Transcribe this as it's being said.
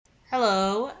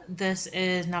Hello, this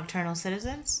is Nocturnal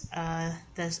Citizens.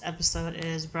 This episode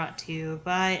is brought to you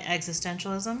by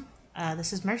Existentialism.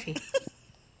 This is Murphy.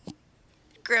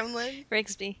 Gremlin.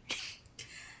 Rigsby.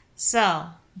 So,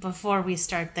 before we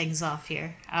start things off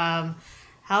here, how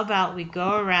about we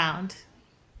go around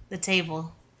the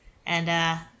table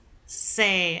and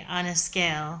say on a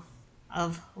scale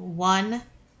of 1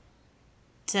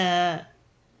 to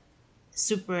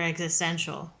super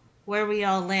existential where we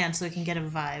all land so we can get a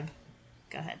vibe.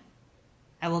 Go ahead.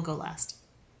 I will go last.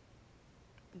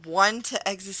 1 to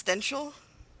existential?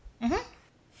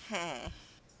 Mm-hmm.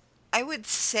 I would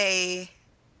say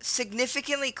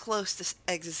significantly close to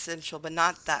existential, but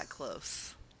not that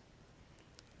close.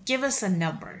 Give us a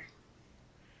number.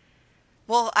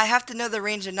 Well, I have to know the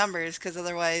range of numbers, because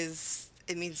otherwise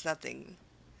it means nothing.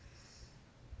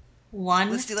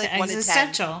 1 Let's do like to 1 to 10.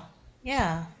 existential.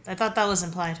 Yeah, I thought that was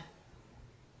implied.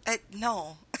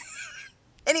 No.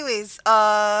 Anyways,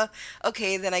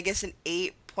 okay, then I guess an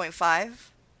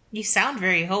 8.5. You sound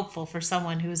very hopeful for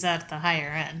someone who's at the higher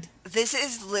end. This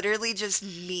is literally just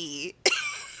me.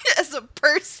 As a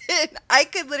person, I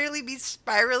could literally be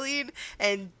spiraling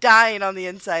and dying on the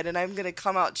inside, and I'm gonna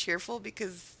come out cheerful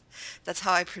because that's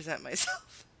how I present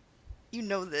myself. You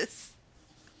know this.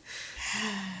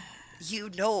 You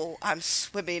know I'm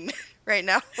swimming right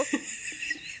now.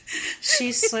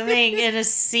 She's swimming in a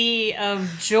sea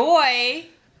of joy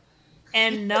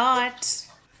and not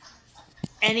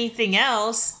anything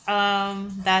else.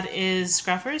 That is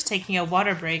Scruffer's taking a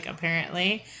water break,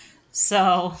 apparently.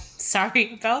 So,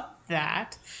 sorry about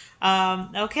that.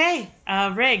 Okay,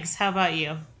 Riggs, how about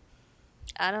you?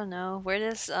 I don't know. Where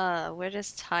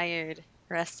does tired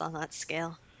rest on that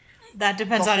scale? That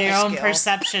depends The on your whole own scale.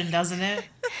 perception, doesn't it?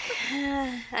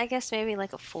 I guess maybe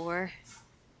like a 4.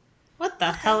 What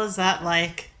the hell is that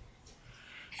like?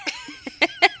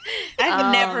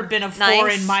 I've never been a 4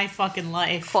 nice. in my fucking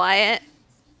life. Quiet.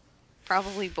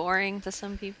 Probably boring to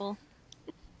some people.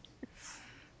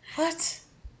 What?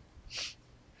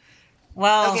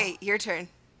 Well, Okay, your turn.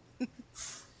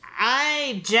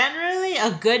 I generally,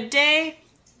 a good day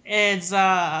is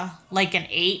like an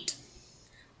 8.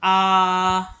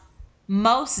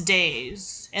 Most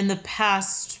days in the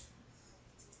past,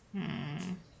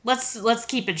 let's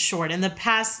keep it short. In the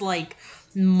past like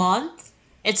month,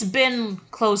 it's been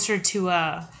closer to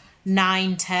a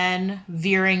 9, 10,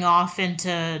 veering off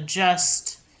into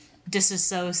just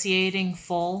disassociating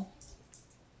full.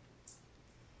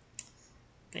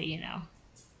 But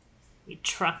we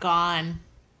truck on.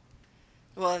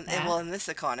 Well, in this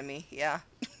economy, yeah.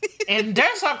 In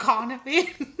this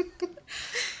economy.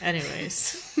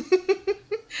 Anyways.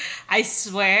 I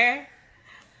swear,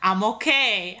 I'm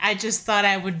okay. I just thought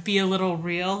I would be a little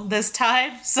real this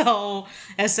time. So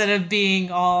instead of being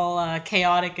all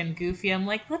chaotic and goofy, I'm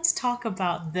like, let's talk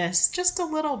about this just a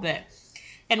little bit.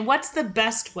 And what's the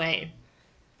best way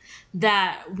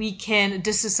that we can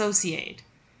disassociate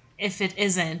if it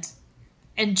isn't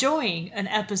enjoying an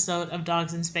episode of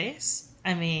Dogs in Space?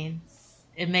 I mean,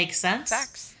 it makes sense.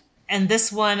 Facts. And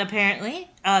this one, apparently,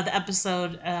 the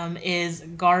episode is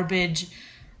garbage.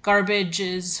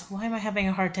 Garbages. Why am I having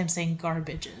a hard time saying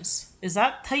garbages? Is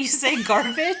that how you say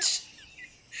garbage?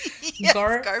 Yes,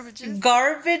 garbages.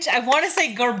 Garbage. I want to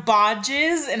say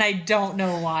garbages, and I don't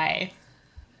know why.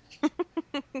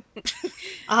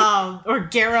 Or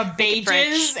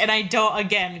garabages, and I don't.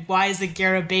 Again, why is it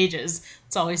garabages?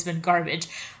 It's always been garbage.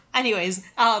 Anyways,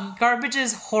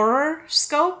 garbage's horror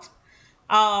scope.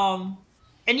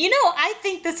 And I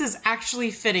think this is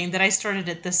actually fitting that I started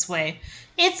it this way.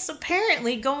 It's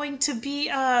apparently going to be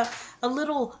a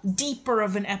little deeper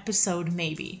of an episode,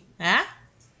 maybe. Huh?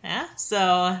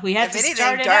 So we had If to anything,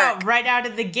 start it dark. out right out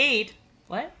of the gate.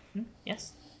 What?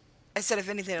 Yes? I said if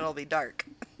anything, it'll be dark.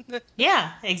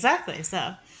 Yeah, exactly.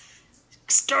 So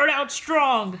start out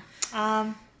strong.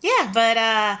 Yeah, but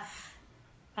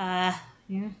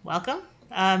welcome.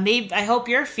 Maybe I hope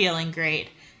you're feeling great.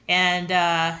 And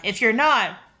if you're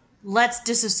not, let's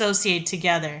disassociate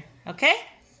together. Okay?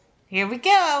 Here we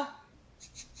go.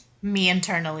 Me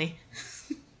internally.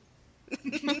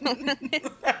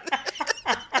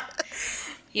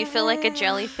 You feel like a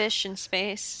jellyfish in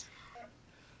space.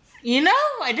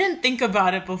 I didn't think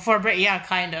about it before, but yeah,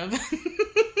 kind of.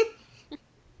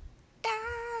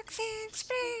 Dogs in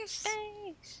space.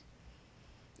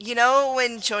 You know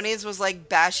when Chonies was like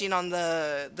bashing on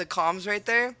the comms right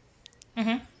there?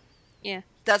 Mm-hmm. Yeah.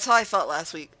 That's how I felt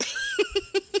last week.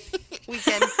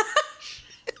 Weekend.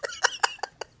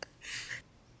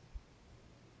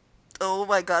 Oh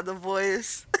my god, the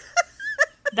voice.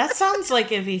 That sounds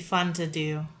like it'd be fun to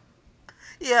do.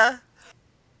 Yeah.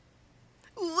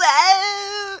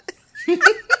 Whoa!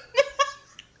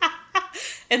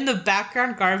 In the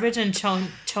background, garbage and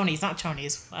chonies, not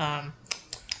chonies.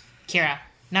 Kira,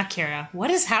 not Kira. What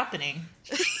is happening?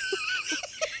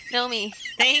 Nomi.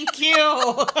 Thank you.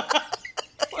 Oh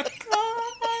my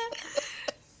God.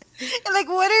 Like,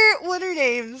 what are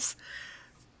names?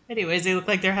 Anyways, they look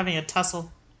like they're having a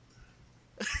tussle.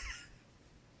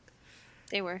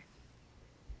 They were.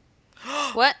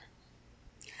 What?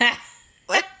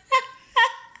 What?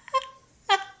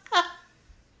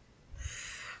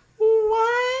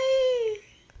 Why?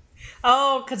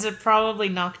 Oh, because it probably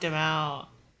knocked him out.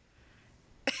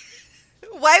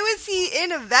 Why was he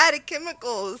in a vat of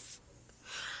chemicals?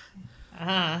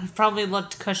 Probably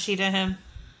looked cushy to him.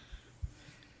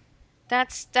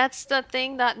 That's the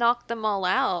thing that knocked them all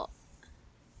out.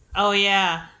 Oh,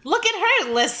 yeah. Look at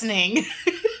her listening.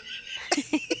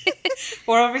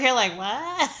 We're over here like,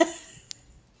 what?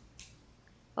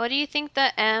 What do you think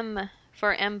the M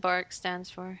for Embark stands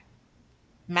for?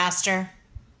 Master.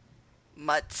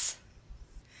 Mutts.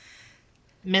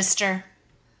 Mister.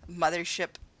 Mothership.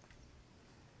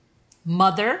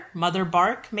 Mother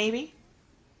Bark, maybe?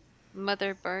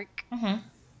 Mother Bark. Mm-hmm.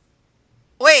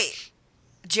 Wait,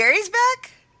 Jerry's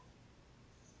back?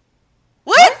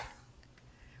 What?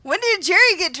 When did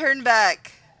Jerry get turned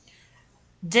back?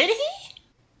 Did he?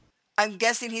 I'm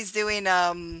guessing he's doing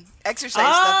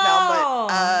exercise stuff now,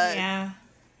 but yeah.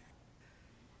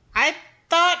 I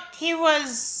thought he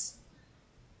was.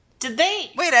 Did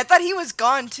they? Wait, I thought he was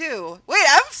gone too. Wait,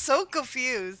 I'm so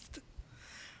confused.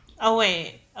 Oh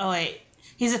wait.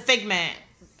 He's a figment.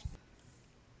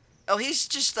 Oh, he's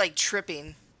just like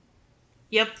tripping.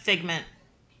 Yep, figment.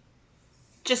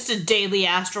 Just a daily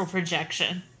astral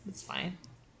projection. It's fine.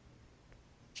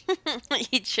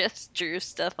 He just drew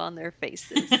stuff on their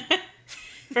faces.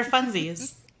 For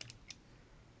funsies.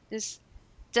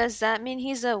 Does that mean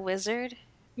he's a wizard?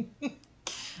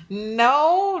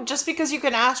 No, just because you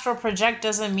can astral project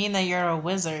doesn't mean that you're a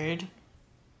wizard.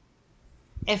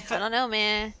 I don't know,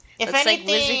 man. If Looks anything,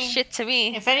 like wizard shit to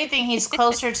me. If anything, he's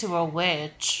closer to a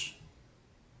witch.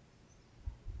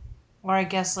 Or I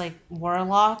guess like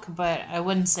warlock, but I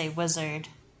wouldn't say wizard.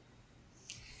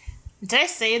 Did I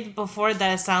say before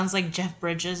that it sounds like Jeff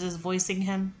Bridges is voicing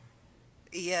him?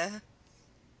 Yeah.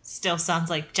 Still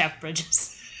sounds like Jeff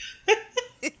Bridges.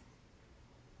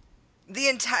 The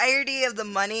entirety of the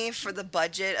money for the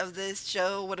budget of this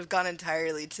show would have gone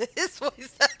entirely to his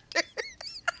voice actor.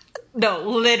 No,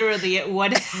 literally it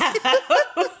would have.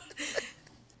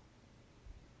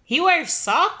 He wears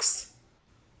socks?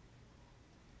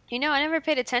 You know, I never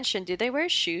paid attention. Do they wear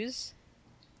shoes?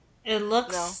 It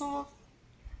looks... No.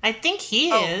 I think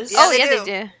he Oh, is. yeah. Yeah, they they do.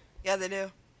 do. Yeah, they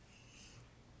do.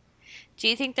 Do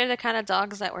you think they're the kind of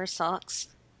dogs that wear socks?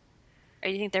 Or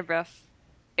do you think they're both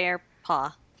bear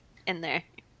paw in there?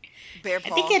 Bear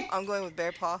paw. I'm going with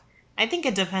bear paw. I think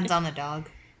it depends on the dog.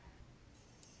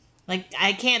 Like,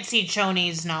 I can't see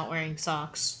chonies not wearing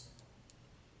socks.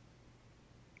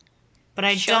 But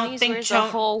I don't think wears a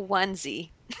whole onesie.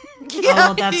 Yeah,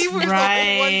 oh, that's he wears a whole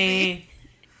right.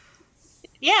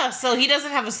 Yeah, so he doesn't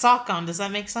have a sock on. Does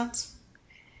that make sense?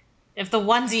 If the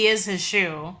onesie is his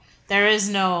shoe, there is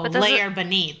no layer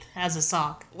beneath as a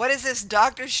sock. What is this,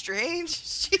 Doctor Strange?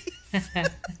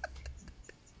 Jeez.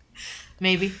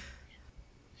 Maybe.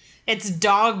 It's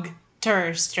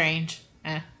Dog-ter Strange.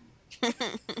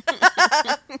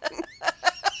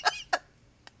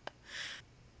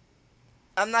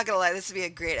 I'm not gonna lie, this would be a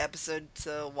great episode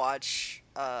to watch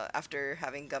after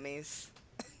having gummies.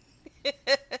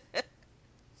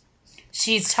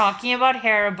 She's talking about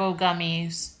Haribo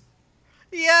gummies.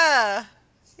 Yeah.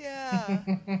 Yeah.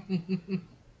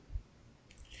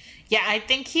 Yeah, I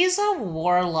think he's a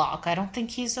warlock. I don't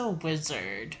think he's a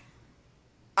wizard.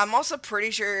 I'm also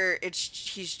pretty sure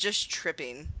he's just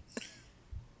tripping.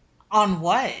 On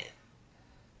what?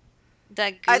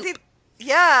 That goop. I think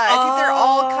they're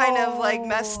all kind of like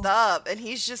messed up, and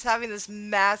he's just having this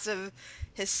massive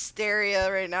hysteria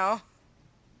right now.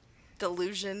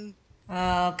 Delusion.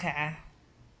 Okay.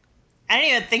 I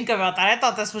didn't even think about that. I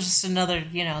thought this was just another,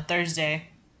 Thursday.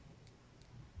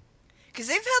 Because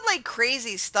they've had like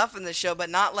crazy stuff in the show, but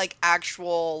not like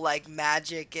actual like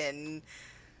magic and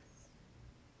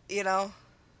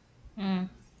Yeah.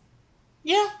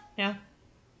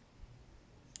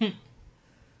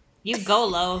 You go,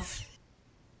 Loaf.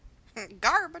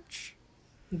 Garbage.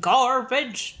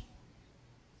 Garbage.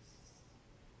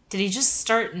 Did he just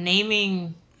start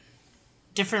naming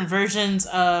different versions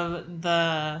of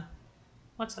the...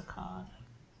 What's it called?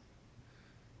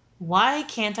 Why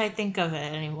can't I think of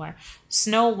it anymore?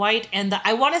 Snow White and the...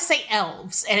 I want to say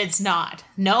elves, and it's not.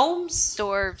 Gnomes?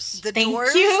 Dwarves. The Thank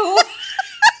dwarves? you.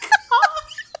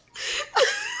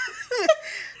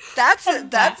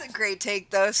 That's a great take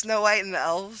though. Snow White and the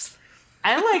elves.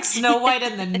 I like Snow White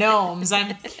and the gnomes.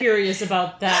 I'm curious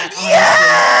about that,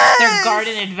 honestly. Their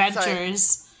garden Yes. Sorry.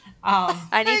 adventures. I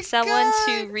My need someone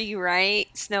to God.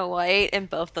 rewrite Snow White in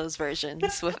both those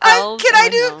versions with I elves can and I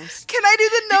with do gnomes. can I do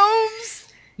the gnomes?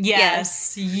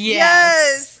 Yes, yes.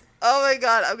 Yes. Oh my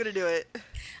God, I'm gonna do it.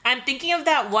 I'm thinking of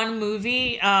that one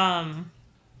movie.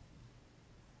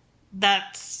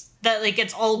 That like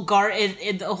it's all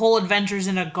the whole adventure's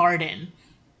in a garden.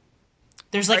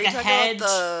 There's Are like you a talking about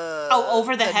hedge. Oh,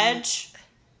 over the the? hedge.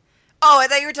 Oh, I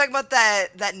thought you were talking about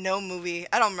that gnome movie.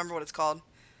 I don't remember what it's called.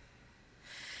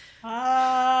 No,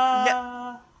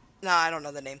 Uh no, I don't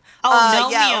know the name. oh,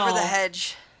 Yeah, over the Nomeo.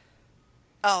 hedge.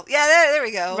 Oh, yeah, there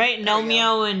we go. Right, There we go.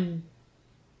 Nomeo and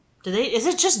do they? Is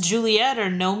it just Juliet or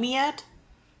Nomiet?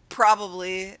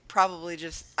 Probably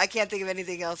just. I can't think of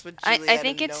anything else with I Juliet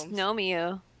think and it's gnomes.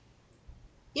 Nomeo.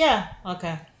 Yeah.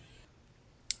 Okay.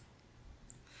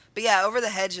 But yeah, over the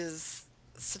hedge is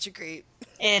such a great,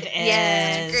 It such a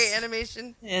Yes. great is.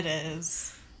 animation. It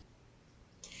is.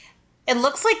 It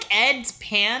looks like Ed's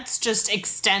pants just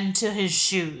extend to his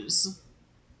shoes.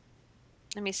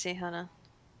 Let me see, Hannah.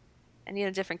 I need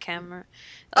a different camera.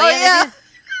 Oh Oh yeah, they yeah. do.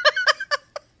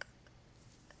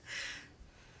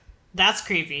 That's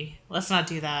creepy. Let's not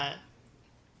do that.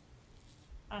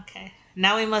 Okay.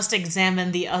 Now we must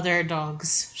examine the other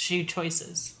dog's shoe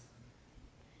choices.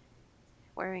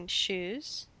 Wearing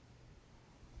shoes.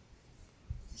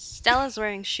 Stella's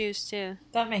wearing shoes too.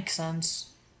 That makes sense.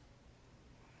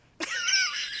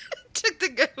 Took the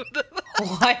goat.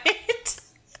 What?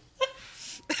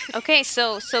 Okay,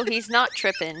 so he's not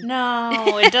tripping.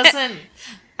 No, it doesn't.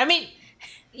 I mean,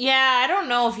 yeah, I don't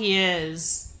know if he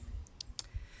is.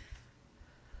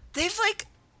 They've like.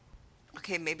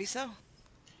 Okay, maybe so.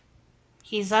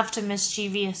 He's up to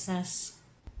mischievousness.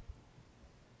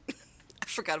 I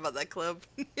forgot about that club.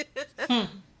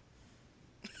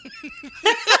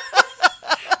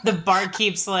 The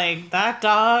barkeep's like, that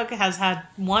dog has had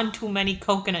one too many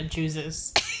coconut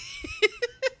juices.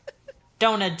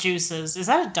 Donut juices. Is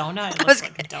that a donut? It looks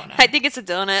like a donut. I think it's a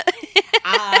donut.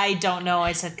 I don't know.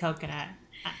 I said coconut.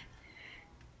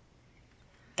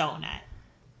 Donut.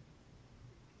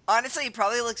 Honestly, he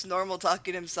probably looks normal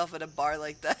talking to himself at a bar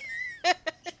like that.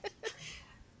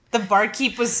 The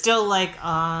barkeep was still like,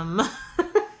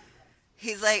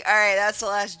 He's like, all right, that's the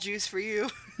last juice for you.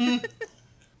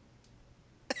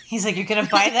 He's like, you're gonna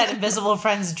buy that invisible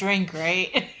friend's drink,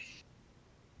 right?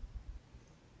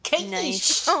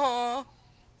 Nice. Aww.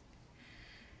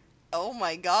 Oh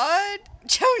my God,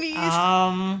 Jonies.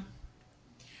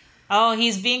 Oh,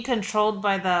 he's being controlled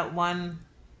by that one.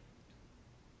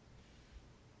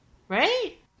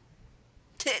 Right?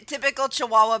 Typical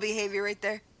Chihuahua behavior right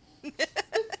there.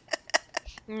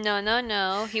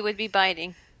 No. He would be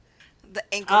biting. The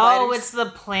ankle Oh, biters. it's the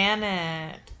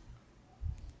planet.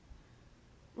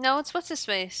 No, it's what's his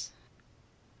face.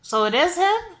 So it is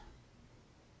him?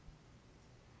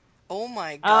 Oh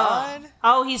my God.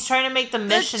 Oh, he's trying to make the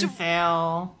mission Chi-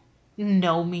 fail.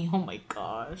 Know me. Oh my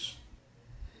gosh.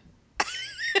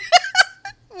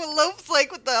 Well, Loaf's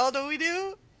like, what the hell do we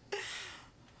do?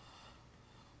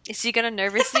 Is he gonna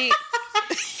nervously?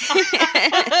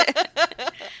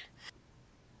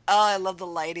 Oh, I love the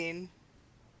lighting.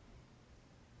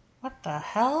 What the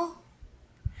hell?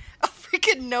 Oh,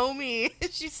 freaking Nomi.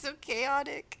 She's so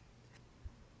chaotic.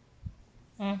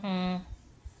 Mm-hmm.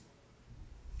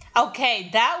 Okay,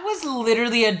 that was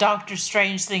literally a Doctor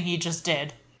Strange thing he just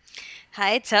did.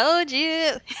 I told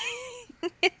you.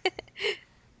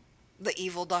 The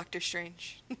evil Doctor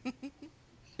Strange.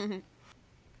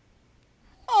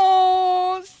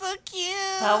 Oh, so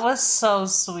cute. That was so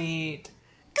sweet.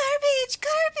 Garbage.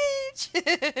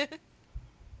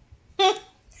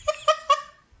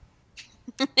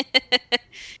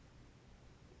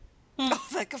 Oh,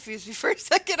 that confused me for a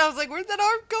second. I was like, where'd that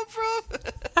arm come from?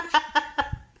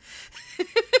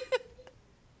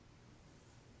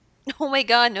 Oh my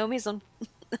God, Nomi's on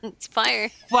it's fire.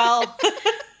 Well,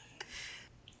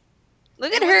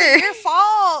 Look at It her. wasn't your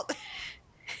fault.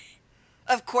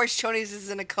 Of course, Chonies is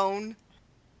in a cone.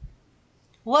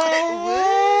 what?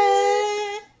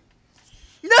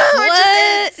 No, What?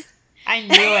 it just is. I knew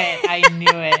it. I knew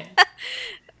it.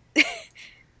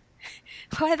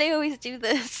 Why do they always do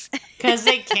this? Because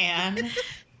they can.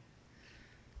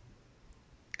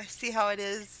 I see how it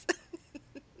is.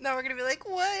 Now we're gonna be like,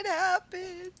 what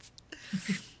happened?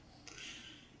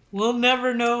 We'll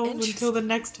never know until Interesting. the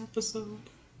next episode.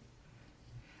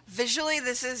 Visually,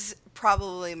 this is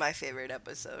probably my favorite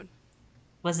episode.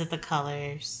 Was it the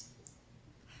colors?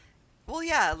 Well,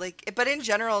 yeah, like, but in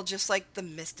general, just like the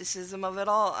mysticism of it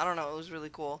all, I don't know, it was really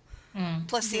cool. Mm.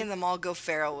 Plus, seeing them all go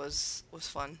feral was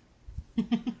fun.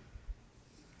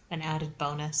 An added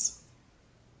bonus.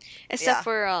 Yeah. Except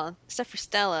for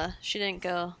Stella, she didn't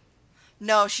go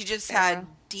No, she just feral. had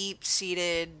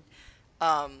deep-seated,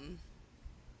 um,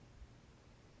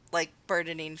 like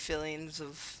burdening feelings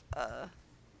of,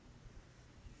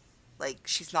 like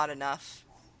she's not enough.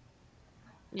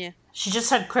 Yeah. She just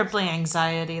had crippling So,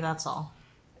 anxiety, that's all.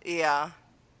 yeah.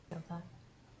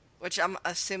 Which I'm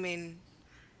assuming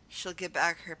she'll get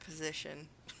back her position.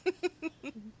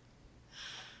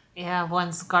 Yeah,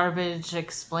 once garbage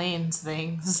explains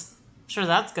things. Sure,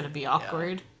 that's gonna be Yeah.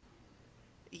 awkward.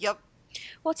 Yep.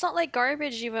 Well, it's not like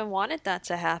Garbage even wanted that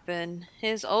to happen.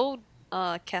 His old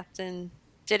captain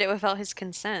did it without his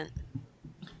consent.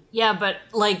 Yeah, but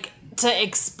like to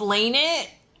explain it,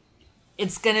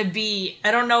 it's gonna be.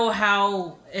 I don't know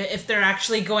how if they're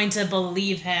actually going to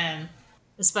believe him,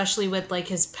 especially with like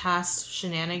his past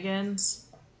shenanigans.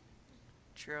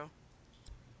 True.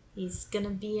 He's gonna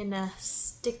be in a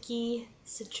sticky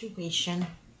situation,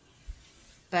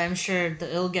 but I'm sure that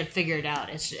it'll get figured out.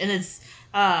 It's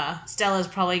Stella's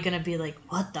probably gonna be like,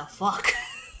 "What the fuck?"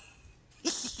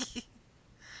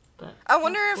 But I yeah,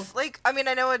 wonder cool. if, like, I mean,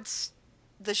 I know it's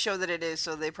the show that it is,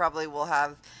 so they probably will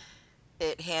have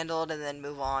it handled and then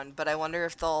move on. But I wonder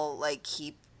if they'll, like,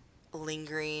 keep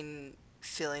lingering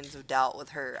feelings of doubt with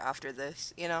her after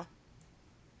this, you know?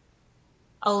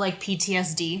 Oh, like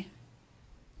PTSD.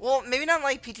 Well, maybe not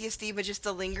like PTSD, but just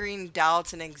the lingering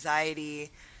doubts and anxiety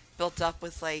built up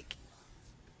with, like,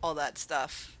 all that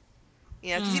stuff.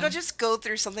 You know, because you don't Mm. just go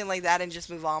through something like that and just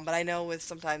move on. But I know with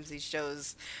sometimes these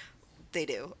shows, they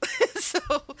do. So,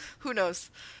 who knows?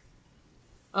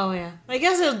 Oh yeah. I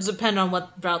guess it'll depend on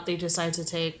what route they decide to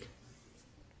take.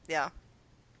 Yeah,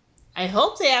 I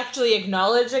hope they actually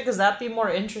acknowledge it because that'd be more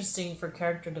interesting for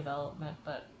character development,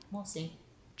 but we'll see.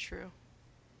 true.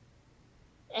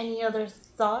 Any other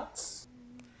thoughts?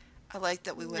 I like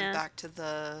that we went No. back to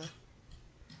the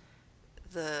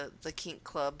kink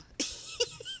club.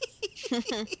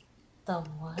 The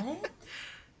what?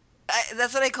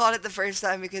 That's what I called it the first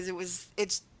time because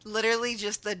it's literally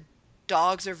just the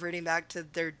dogs reverting back to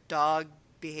their dog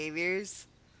behaviors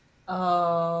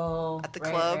Oh, at the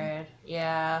right, club. right.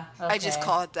 Yeah, I just okay.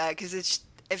 call it that because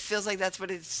it feels like that's what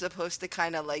it's supposed to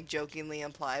kind of like jokingly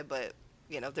imply, but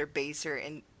their baser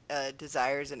in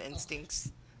desires and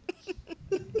instincts.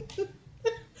 The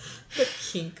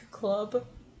kink club.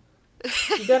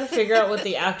 You gotta figure out what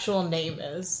the actual name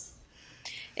is.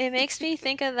 It makes me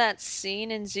think of that scene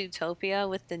in Zootopia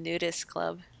with the nudist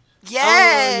club. Oh, yeah,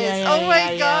 Yes! yeah, Oh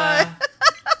my yeah, god!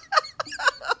 yeah.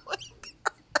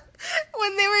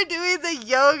 When they were doing the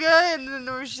yoga and then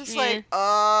it was just Yeah. like,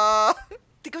 I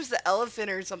think it was the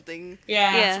elephant or something.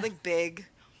 Yeah. Yeah. Something big.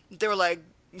 They were like,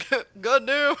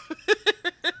 goddamn.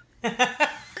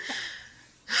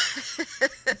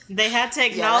 They had to Yeah,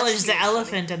 that acknowledge scene the was funny.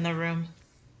 elephant in the room.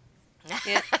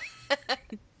 Yeah.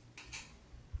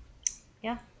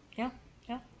 Yeah, yeah,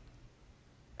 yeah.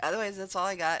 Otherwise, that's all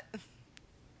I got.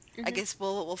 I Mhm. guess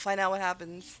we'll find out what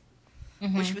happens.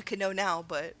 Wish Mm-hmm. we could know now,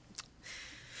 but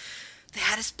they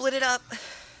had to split it up.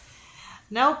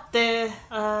 Nope,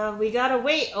 we gotta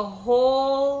wait a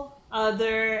whole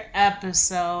other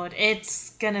episode.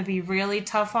 It's gonna be really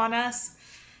tough on us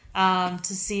to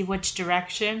see which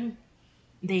direction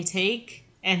they take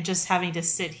and just having to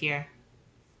sit here.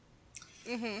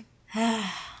 Hmm.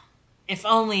 If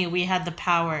only we had the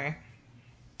power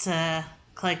to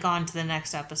click on to the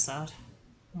next episode.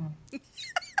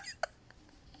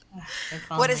 If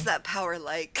What is only. that power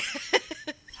like?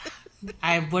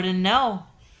 I wouldn't know.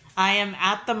 I am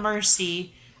at the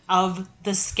mercy of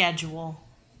the schedule.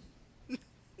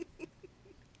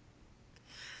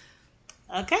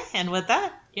 Okay, and with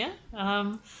that, yeah,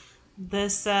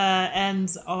 this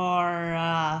ends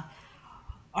our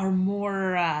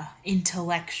more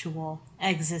intellectual,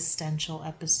 existential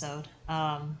episode.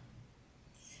 How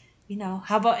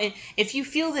about it? If you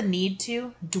feel the need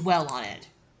to, dwell on it.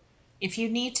 If you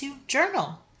need to,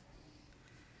 journal.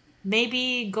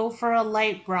 Maybe go for a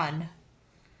light run.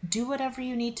 Do whatever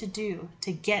you need to do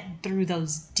to get through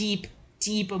those deep,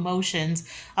 deep emotions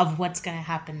of what's going to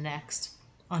happen next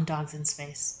on Dogs in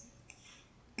Space.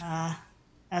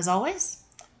 As always,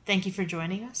 thank you for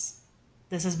joining us.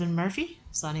 This has been Murphy,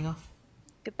 signing off.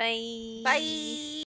 Goodbye. Bye.